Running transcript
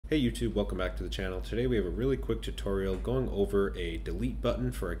Hey YouTube, welcome back to the channel. Today we have a really quick tutorial going over a delete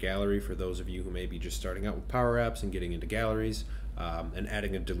button for a gallery for those of you who may be just starting out with Power Apps and getting into galleries, and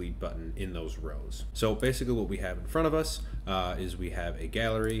adding a delete button in those rows. So basically what we have in front of us is we have a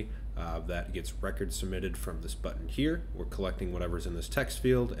gallery that gets records submitted from this button here. We're collecting whatever's in this text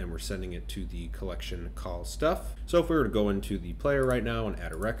field and we're sending it to the collection call stuff. So if we were to go into the player right now and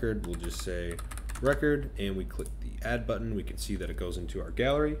add a record, we'll just say record and we click the add button. We can see that it goes into our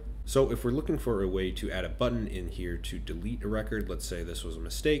gallery. So if we're looking for a way to add a button in here to delete a record, let's say this was a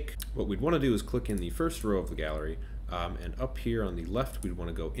mistake, what we'd want to do is click in the first row of the gallery, and up here on the left we'd want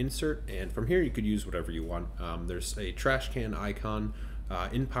to go insert, and from here you could use whatever you want. There's a trash can icon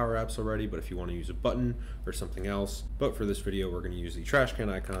in Power Apps already, but if you want to use a button or something else, but for this video we're going to use the trash can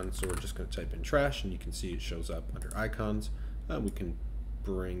icon, so we're just going to type in trash and you can see it shows up under icons. We can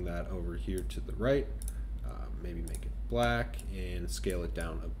bring that over here to the right, maybe make it black and scale it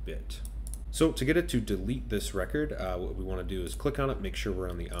down a bit. So to get it to delete this record, what we want to do is click on it, make sure we're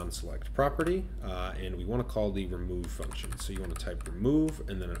on the onSelect property, and we want to call the remove function. So you want to type remove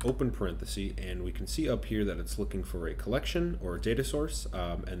and then an open parenthesis, and we can see up here that it's looking for a collection or a data source,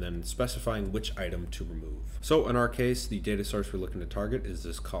 and then specifying which item to remove. So in our case, the data source we're looking to target is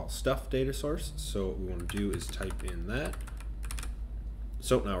this call stuff data source. So what we want to do is type in that.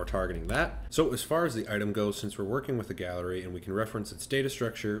 So now we're targeting that. So as far as the item goes, since we're working with a gallery and we can reference its data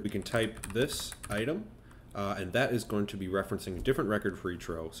structure, we can type this item, and that is going to be referencing a different record for each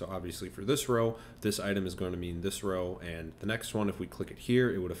row. So obviously for this row, this item is going to mean this row, and the next one, if we click it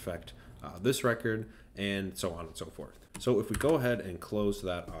here, it would affect this record, and so on and so forth. So if we go ahead and close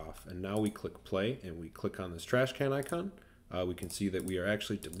that off, and now we click play, and we click on this trash can icon, we can see that we are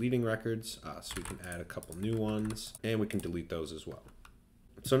actually deleting records, so we can add a couple new ones, and we can delete those as well.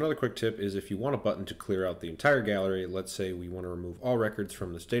 So another quick tip is if you want a button to clear out the entire gallery, let's say we want to remove all records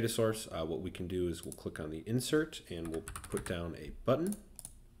from this data source, what we can do is we'll click on the insert and we'll put down a button.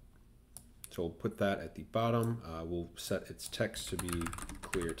 So we'll put that at the bottom. We'll set its text to be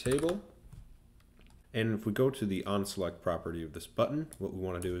clear table. And if we go to the onSelect property of this button, what we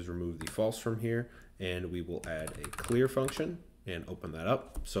want to do is remove the false from here, and we will add a clear function and open that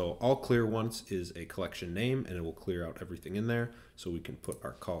up. So all clear once is a collection name, and it will clear out everything in there. So we can put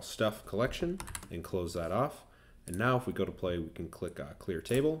our call stuff collection and close that off. And now if we go to play, we can click clear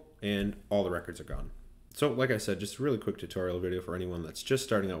table and all the records are gone. So like I said, just a really quick tutorial video for anyone that's just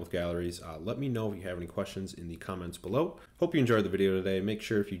starting out with galleries. Let me know if you have any questions in the comments below. Hope you enjoyed the video today. Make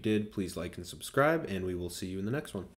sure if you did, please like and subscribe, and we will see you in the next one.